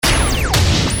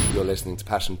You're listening to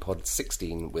Passion Pod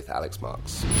 16 with Alex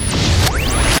Marx.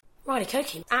 Riley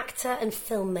Cokie, actor and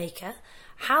filmmaker.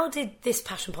 How did this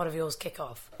passion pod of yours kick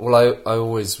off? Well, I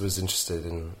always was interested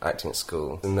in acting at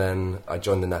school, and then I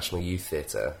joined the National Youth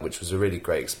Theatre, which was a really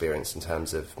great experience in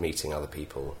terms of meeting other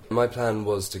people. My plan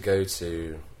was to go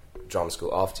to drama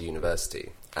school after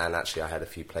university, and actually I had a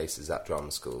few places at drama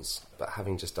schools, but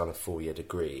having just done a 4-year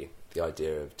degree, the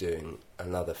idea of doing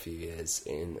another few years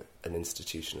in an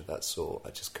institution of that sort, I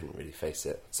just couldn't really face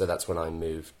it. So that's when I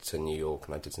moved to New York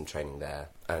and I did some training there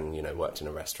and, worked in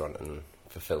a restaurant and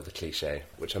fulfilled the cliche,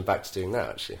 which I'm back to doing now,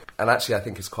 actually. And actually I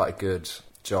think it's quite a good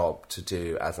job to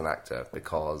do as an actor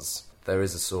because there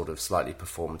is a sort of slightly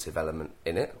performative element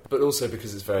in it, but also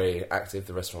because it's very active.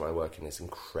 The restaurant I work in is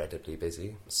incredibly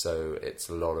busy, so it's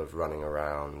a lot of running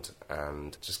around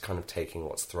and just kind of taking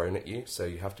what's thrown at you, so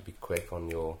you have to be quick on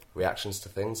your reactions to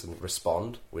things and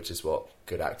respond, which is what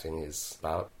good acting is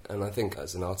about. And I think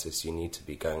as an artist you need to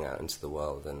be going out into the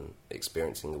world and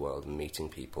experiencing the world and meeting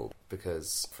people,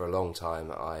 because for a long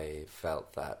time I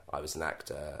felt that I was an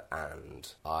actor and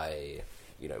I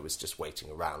was just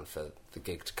waiting around for the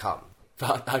gig to come.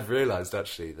 But I've realised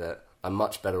actually that I'm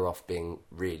much better off being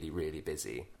really, really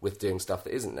busy with doing stuff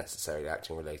that isn't necessarily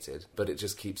acting related, but it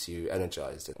just keeps you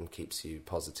energised and keeps you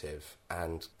positive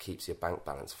and keeps your bank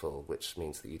balance full, which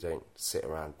means that you don't sit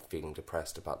around feeling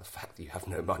depressed about the fact that you have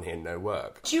no money and no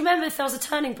work. Do you remember if there was a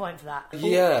turning point for that?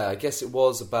 Yeah, I guess it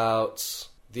was about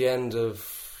the end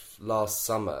of last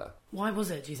summer. Why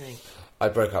was it, do you think? I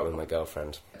broke up with my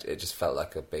girlfriend. It just felt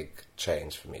like a big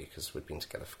change for me because we'd been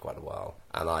together for quite a while.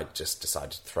 And I just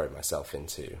decided to throw myself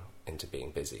into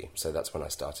being busy. So that's when I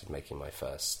started making my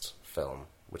first film,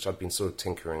 which I'd been sort of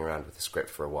tinkering around with the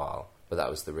script for a while. But that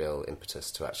was the real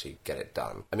impetus to actually get it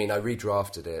done. I mean, I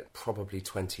redrafted it probably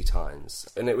 20 times.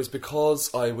 And it was because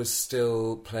I was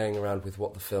still playing around with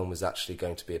what the film was actually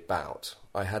going to be about.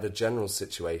 I had a general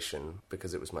situation,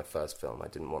 because it was my first film, I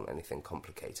didn't want anything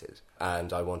complicated.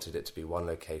 And I wanted it to be one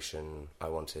location, I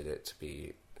wanted it to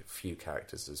be few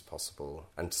characters as possible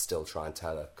and to still try and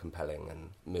tell a compelling and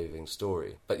moving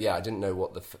story. But yeah, I didn't know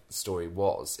what the story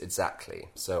was exactly,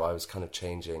 so I was kind of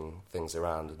changing things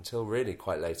around until really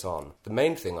quite late on. The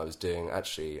main thing I was doing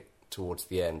actually towards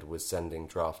the end was sending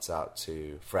drafts out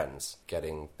to friends,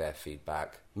 getting their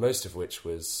feedback, most of which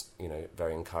was,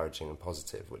 very encouraging and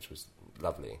positive, which was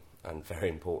lovely and very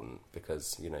important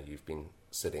because, you've been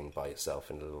sitting by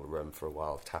yourself in a little room for a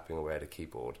while, tapping away at a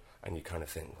keyboard, and you kind of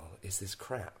think, well, is this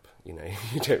crap? You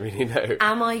don't really know.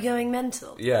 Am I going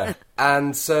mental? Yeah.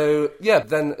 And so,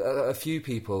 then a few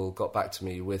people got back to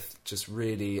me with just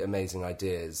really amazing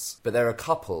ideas, but there are a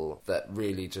couple that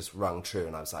really just rung true,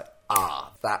 and I was like,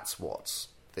 that's what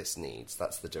this needs.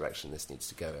 That's the direction this needs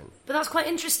to go in. But that's quite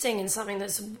interesting in something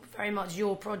that's very much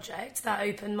your project, that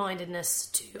open-mindedness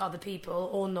to other people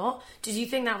or not. Did you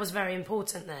think that was very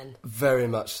important then? Very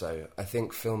much so. I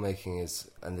think filmmaking is,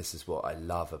 and this is what I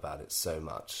love about it so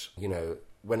much,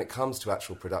 when it comes to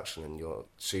actual production and you're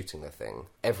shooting the thing,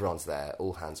 everyone's there,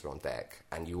 all hands are on deck,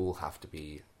 and you all have to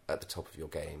be at the top of your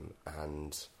game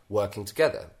and working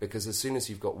together, because as soon as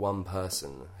you've got one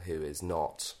person who is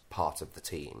not part of the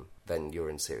team, then you're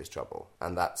in serious trouble.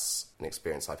 And that's an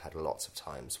experience I've had lots of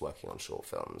times working on short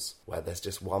films, where there's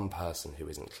just one person who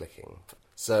isn't clicking.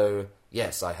 So,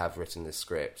 yes, I have written this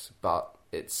script, but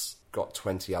it's got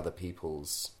 20 other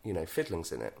people's,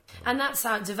 fiddlings in it. And that's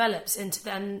how it develops into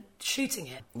then shooting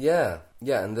it. Yeah,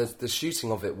 and the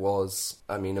shooting of it was,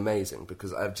 amazing,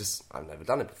 because I've never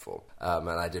done it before, and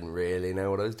I didn't really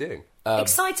know what I was doing.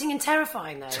 Exciting and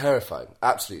terrifying, though. Terrifying,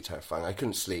 absolutely terrifying. I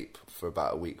couldn't sleep for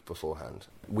about a week beforehand.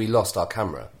 We lost our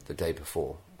camera the day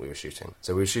before we were shooting.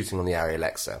 So we were shooting on the Arri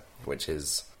Alexa, which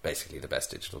is basically the best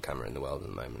digital camera in the world at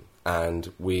the moment.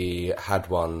 And we had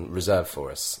one reserved for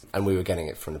us, and we were getting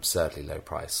it for an absurdly low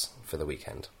price for the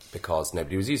weekend, because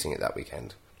nobody was using it that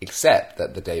weekend. Except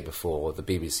that the day before, the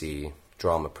BBC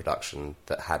drama production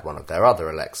that had one of their other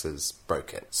Alexas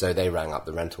broke it. So they rang up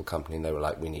the rental company and they were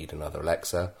like, we need another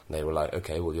Alexa. And they were like,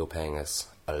 okay, well, you're paying us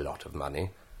a lot of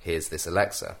money. Here's this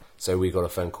Alexa. So we got a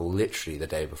phone call literally the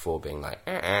day before being like,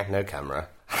 no camera.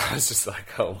 I was just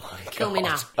like, oh my God. Kill me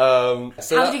now.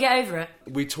 So how did you get over it?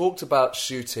 We talked about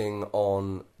shooting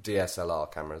on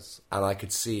DSLR cameras, and I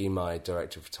could see my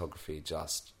director of photography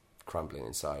just crumbling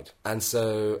inside. And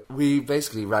so we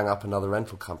basically rang up another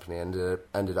rental company and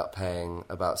ended up paying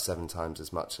about 7 times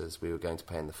as much as we were going to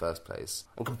pay in the first place,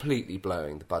 and completely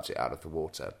blowing the budget out of the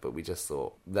water. But we just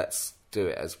thought, let's do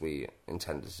it as we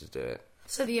intended to do it.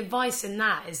 So the advice in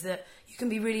that is that you can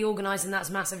be really organised and that's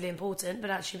massively important, but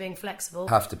actually being flexible.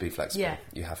 Have to be flexible. Yeah.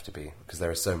 You have to be, because there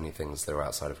are so many things that are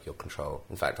outside of your control.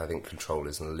 In fact, I think control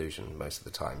is an illusion most of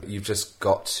the time. You've just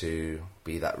got to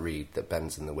be that reed that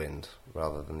bends in the wind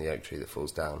rather than the oak tree that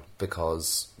falls down,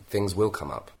 because things will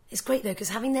come up. It's great though, because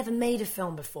having never made a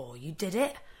film before, you did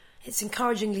it. It's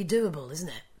encouragingly doable, isn't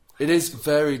it? It is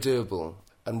very doable.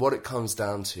 And what it comes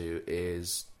down to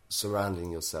is surrounding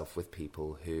yourself with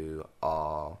people who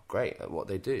are great at what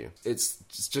they do. It's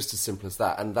just as simple as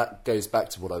that. And that goes back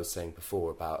to what I was saying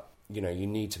before about, you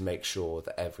need to make sure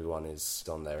that everyone is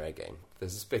on their A game.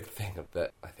 There's this big thing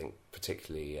that I think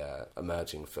particularly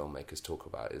emerging filmmakers talk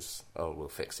about is, we'll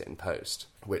fix it in post,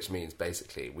 which means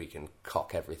basically we can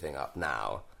cock everything up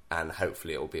now and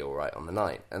hopefully it'll be all right on the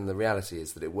night. And the reality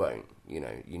is that it won't. You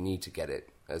need to get it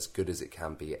as good as it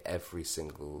can be at every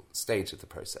single stage of the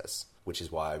process, which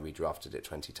is why I redrafted it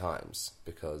 20 times,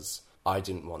 because I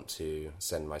didn't want to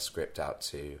send my script out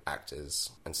to actors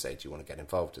and say, do you want to get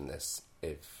involved in this,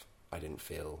 if I didn't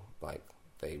feel like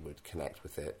they would connect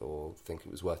with it or think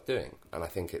it was worth doing. And I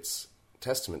think it's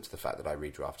testament to the fact that I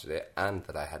redrafted it and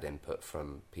that I had input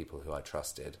from people who I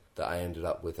trusted that I ended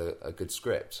up with a good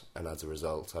script. And as a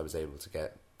result, I was able to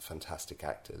get fantastic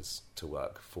actors to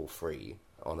work for free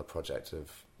on a project of,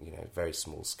 very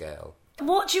small scale.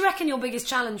 What do you reckon your biggest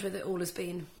challenge with it all has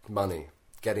been? Money.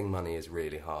 Getting money is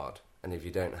really hard. And if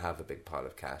you don't have a big pile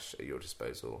of cash at your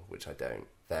disposal, which I don't,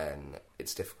 then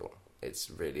it's difficult. It's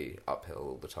really uphill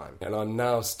all the time. And I'm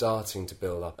now starting to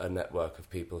build up a network of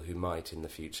people who might in the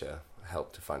future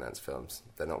help to finance films.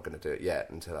 They're not going to do it yet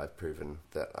until I've proven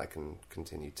that I can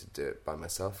continue to do it by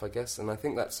myself, I guess. And I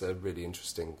think that's a really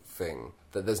interesting thing,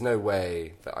 that there's no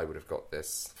way that I would have got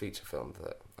this feature film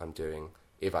that I'm doing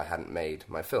if I hadn't made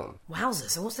my film. Wowza,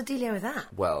 so what's the dealio with that?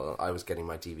 Well, I was getting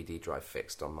my DVD drive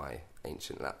fixed on my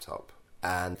ancient laptop,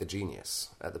 and the genius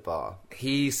at the bar,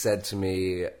 he said to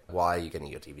me, why are you getting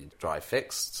your DVD drive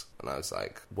fixed? And I was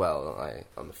like, well,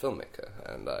 I'm a filmmaker,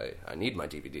 and I need my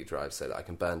DVD drive so that I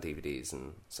can burn DVDs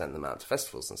and send them out to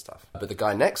festivals and stuff. But the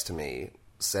guy next to me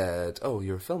said, oh,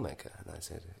 you're a filmmaker? And I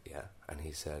said, yeah. And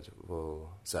he said, well,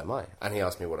 so am I. And he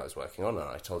asked me what I was working on, and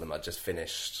I told him I'd just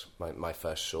finished my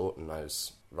first short, and I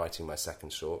was writing my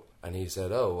second short. And he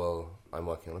said, oh, well, I'm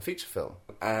working on a feature film.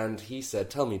 And he said,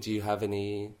 tell me, do you have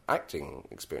any acting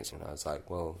experience? And I was like,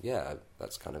 well, yeah,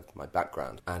 that's kind of my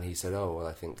background. And he said, oh, well,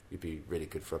 I think you'd be really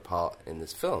good for a part in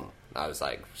this film. And I was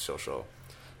like, sure.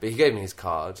 But he gave me his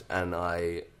card, and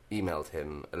I emailed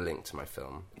him a link to my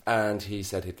film. And he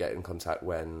said he'd get in contact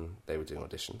when they were doing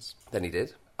auditions. Then he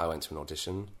did. I went to an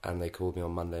audition, and they called me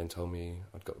on Monday and told me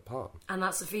I'd got the part. And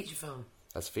that's a feature film?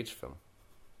 That's a feature film.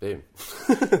 Boom.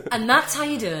 And that's how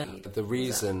you do it? The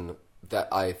reason that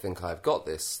I think I've got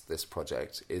this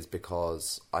project is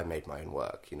because I made my own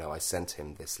work. I sent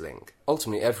him this link.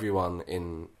 Ultimately, everyone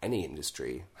in any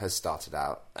industry has started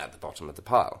out at the bottom of the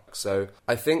pile. So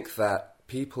I think that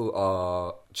people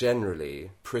are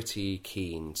generally pretty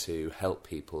keen to help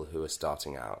people who are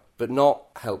starting out, but not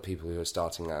help people who are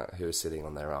starting out who are sitting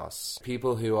on their ass.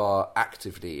 People who are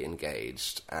actively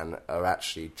engaged and are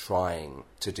actually trying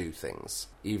to do things,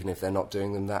 even if they're not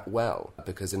doing them that well,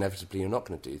 because inevitably you're not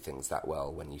going to do things that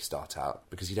well when you start out,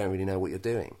 because you don't really know what you're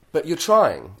doing. But you're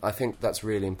trying. I think that's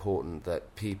really important,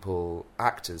 that people,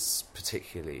 actors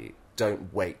particularly,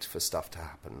 don't wait for stuff to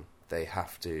happen. They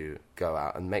have to go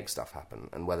out and make stuff happen.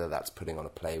 And whether that's putting on a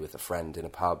play with a friend in a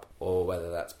pub, or whether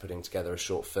that's putting together a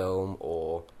short film,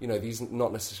 or, these are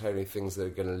not necessarily things that are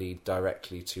going to lead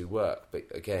directly to work. But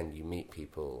again, you meet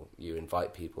people, you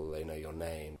invite people, they know your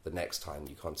name. The next time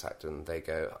you contact them, they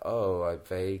go, oh, I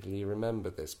vaguely remember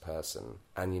this person.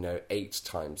 And, 8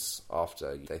 times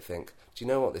after, they think, do you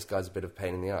know what, this guy's a bit of a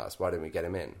pain in the ass, why don't we get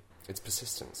him in? It's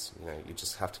persistence. You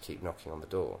just have to keep knocking on the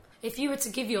door. If you were to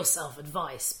give yourself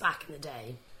advice back in the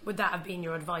day, would that have been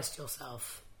your advice to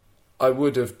yourself? I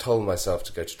would have told myself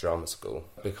to go to drama school,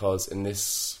 because in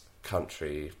this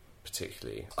country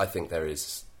particularly, I think there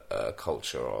is a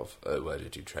culture of, where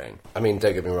did you train? I mean,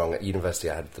 don't get me wrong, at university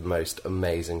I had the most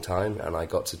amazing time, and I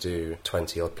got to do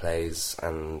 20-odd plays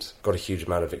and got a huge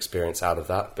amount of experience out of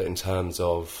that. But in terms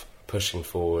of pushing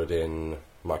forward in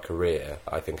my career,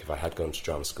 I think if I had gone to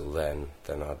drama school then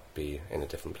I'd be in a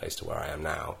different place to where I am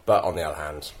now. But on the other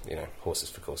hand, horses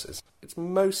for courses. It's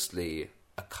mostly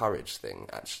a courage thing,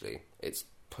 actually. It's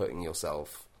putting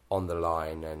yourself on the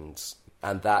line,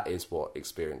 and that is what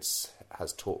experience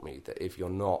has taught me, that if you're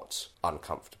not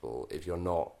uncomfortable, if you're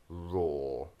not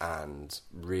raw and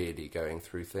really going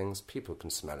through things, people can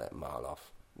smell it a mile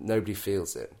off. Nobody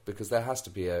feels it, because there has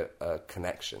to be a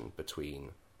connection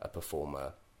between a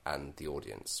performer and the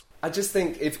audience. I just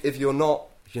think if you're not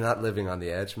living on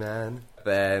the edge, man,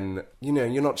 then,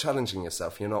 you're not challenging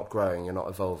yourself, you're not growing, you're not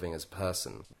evolving as a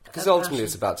person. Because ultimately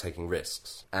it's about taking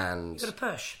risks. And you've got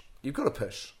to push. You've got to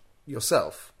push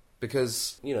yourself.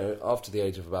 Because, after the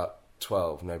age of about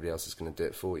 12, nobody else is going to do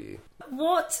it for you.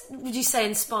 What would you say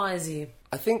inspires you?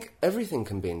 I think everything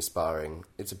can be inspiring.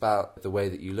 It's about the way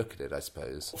that you look at it, I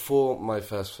suppose. For my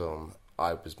first film,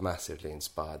 I was massively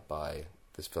inspired by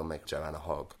this filmmaker, Joanna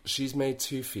Hogg. She's made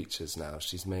 2 features now.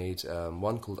 She's made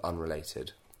one called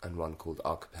Unrelated and one called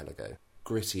Archipelago.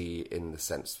 Gritty in the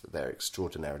sense that they're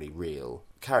extraordinarily real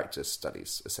character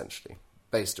studies, essentially,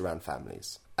 based around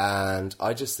families. And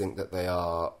I just think that they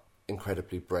are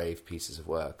incredibly brave pieces of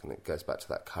work, and it goes back to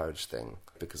that courage thing,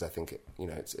 because I think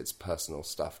it's personal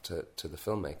stuff to the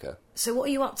filmmaker. So what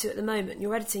are you up to at the moment?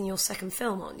 You're editing your second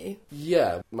film, aren't you?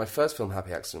 Yeah, my first film,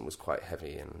 Happy Accident, was quite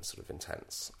heavy and sort of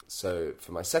intense. So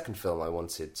for my second film, I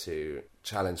wanted to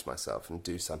challenge myself and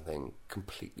do something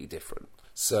completely different.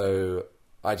 So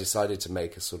I decided to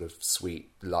make a sort of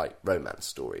sweet, light romance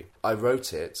story. I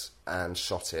wrote it and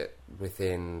shot it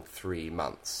within 3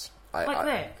 months. Quite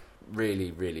quick?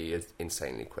 Really, really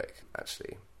insanely quick,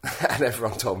 actually. And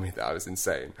everyone told me that I was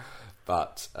insane.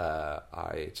 But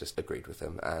I just agreed with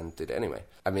them and did it anyway.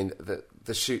 I mean,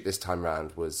 the shoot this time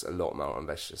round was a lot more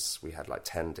ambitious. We had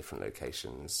 10 different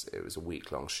locations. It was a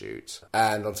week-long shoot.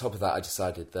 And on top of that, I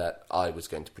decided that I was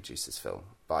going to produce this film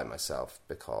by myself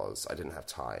because I didn't have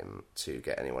time to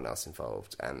get anyone else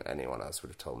involved, and anyone else would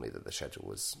have told me that the schedule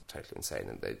was totally insane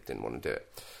and they didn't want to do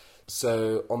it.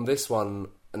 So on this one,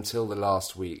 until the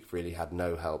last week, really had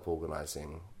no help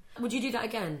organising. Would you do that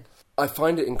again? I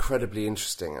find it incredibly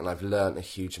interesting, and I've learnt a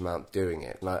huge amount doing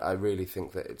it. And I really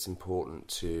think that it's important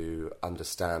to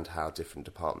understand how different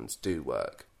departments do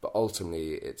work. But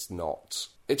ultimately, it's not...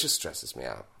 It just stresses me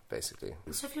out, basically.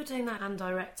 So if you're doing that and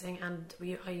directing, and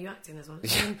are you acting as well?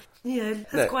 Yeah.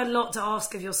 That's quite a lot to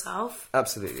ask of yourself.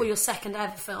 Absolutely. For your second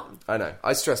ever film. I know.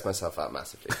 I stress myself out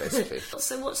massively, basically.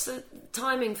 So what's the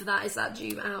timing for that? Is that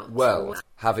due out? Well,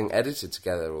 having edited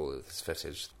together all of this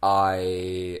footage,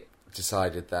 I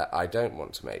decided that I don't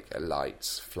want to make a light,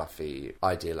 fluffy,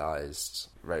 idealised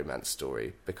romance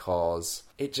story because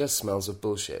it just smells of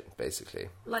bullshit, basically.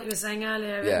 Like you were saying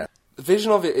earlier. Yeah. The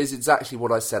vision of it is exactly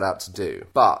what I set out to do.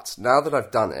 But now that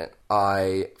I've done it,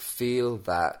 I feel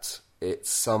that it's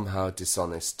somehow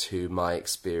dishonest to my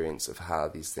experience of how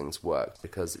these things work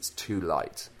because it's too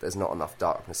light. There's not enough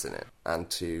darkness in it. And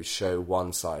to show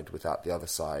one side without the other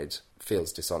side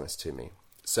feels dishonest to me.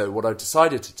 So what I've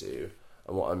decided to do,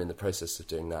 and what I'm in the process of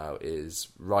doing now, is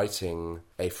writing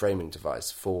a framing device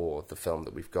for the film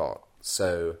that we've got.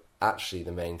 So actually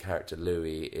the main character,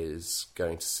 Louis, is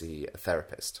going to see a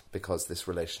therapist because this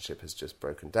relationship has just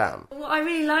broken down. What I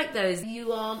really like, though, is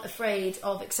you aren't afraid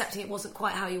of accepting it wasn't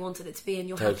quite how you wanted it to be, and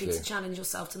you're happy to challenge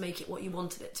yourself to make it what you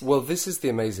wanted it to be. Well, this is the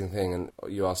amazing thing, and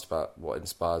you asked about what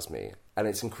inspires me. And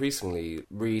it's increasingly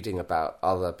reading about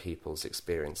other people's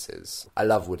experiences. I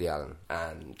love Woody Allen,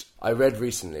 and I read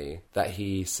recently that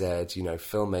he said,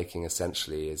 filmmaking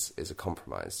essentially is a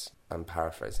compromise. I'm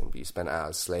paraphrasing, but you spend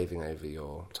hours slaving over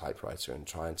your typewriter and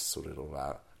trying to sort it all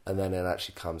out. And then it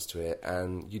actually comes to it,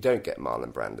 and you don't get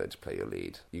Marlon Brando to play your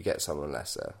lead. You get someone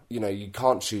lesser. You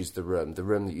can't choose the room. The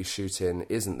room that you shoot in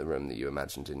isn't the room that you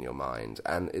imagined in your mind.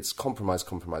 And it's compromise.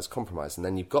 And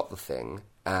then you've got the thing,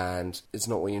 and it's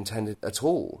not what you intended at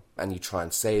all. And you try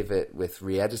and save it with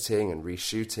re-editing and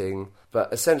reshooting.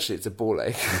 But essentially, it's a ball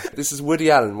ache. This is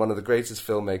Woody Allen, one of the greatest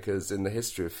filmmakers in the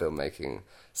history of filmmaking,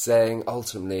 saying,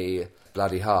 ultimately,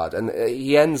 bloody hard. And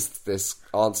he ends this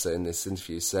answer in this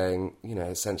interview saying,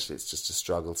 essentially it's just a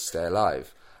struggle to stay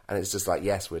alive. And it's just like,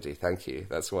 yes, Woody, thank you.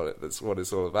 That's what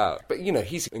it's all about. But,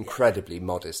 he's incredibly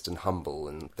modest and humble.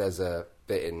 And there's a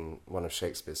bit in one of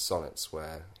Shakespeare's sonnets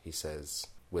where he says,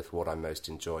 with what I most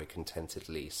enjoy, contented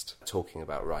least, talking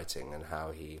about writing and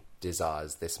how he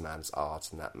desires this man's art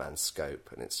and that man's scope.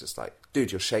 And it's just like,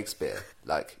 dude, you're Shakespeare.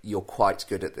 You're quite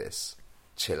good at this.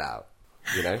 Chill out.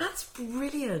 That's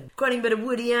brilliant. Got a bit of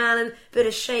Woody Allen, bit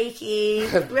of Shaky,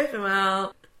 rip him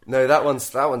out. No, that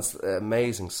one's an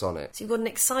amazing sonnet. So you've got an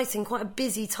exciting, quite a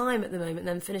busy time at the moment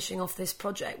then, finishing off this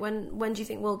project. When do you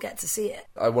think we'll get to see it?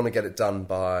 I want to get it done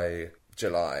by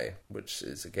July, which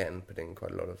is, again, putting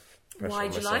quite a lot of pressure on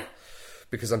myself. Why July?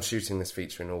 Because I'm shooting this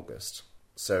feature in August.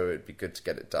 So it'd be good to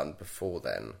get it done before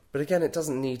then. But again, it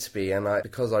doesn't need to be, and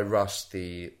because I rushed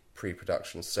the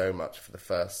pre-production so much for the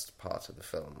first part of the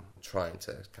film, trying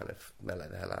to kind of mellow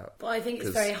the hell out. But I think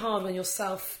it's very hard when you're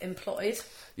self-employed.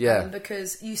 Yeah.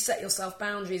 Because you set yourself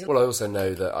boundaries. Well, I also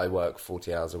know that I work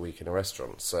 40 hours a week in a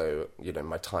restaurant, so,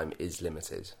 my time is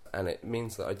limited. And it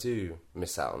means that I do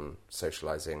miss out on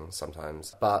socialising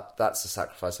sometimes. But that's a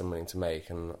sacrifice I'm willing to make,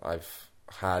 and I've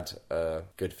had a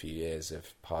good few years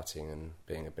of partying and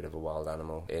being a bit of a wild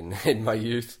animal in my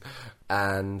youth.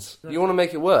 And you want to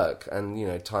make it work, and,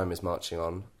 time is marching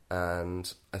on.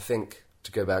 And I think,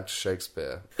 to go back to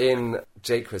Shakespeare, in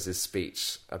Jaquiz's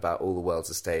speech about all the world's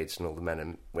a stage and all the men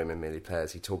and women merely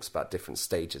players, he talks about different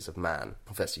stages of man.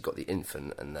 First you've got the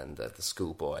infant, and then the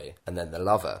schoolboy, and then the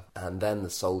lover, and then the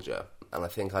soldier. And I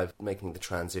think I'm making the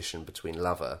transition between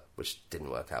lover, which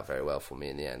didn't work out very well for me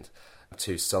in the end,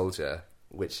 to soldier,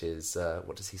 which is,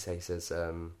 what does he say? He says,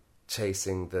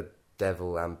 chasing the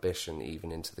devil ambition even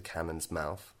into the cannon's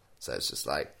mouth. So it's just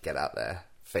like, get out there,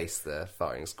 face the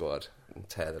firing squad, and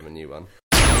tear them a new one.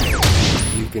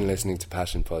 You've been listening to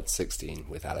Passion Pod 16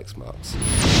 with Alex Marx.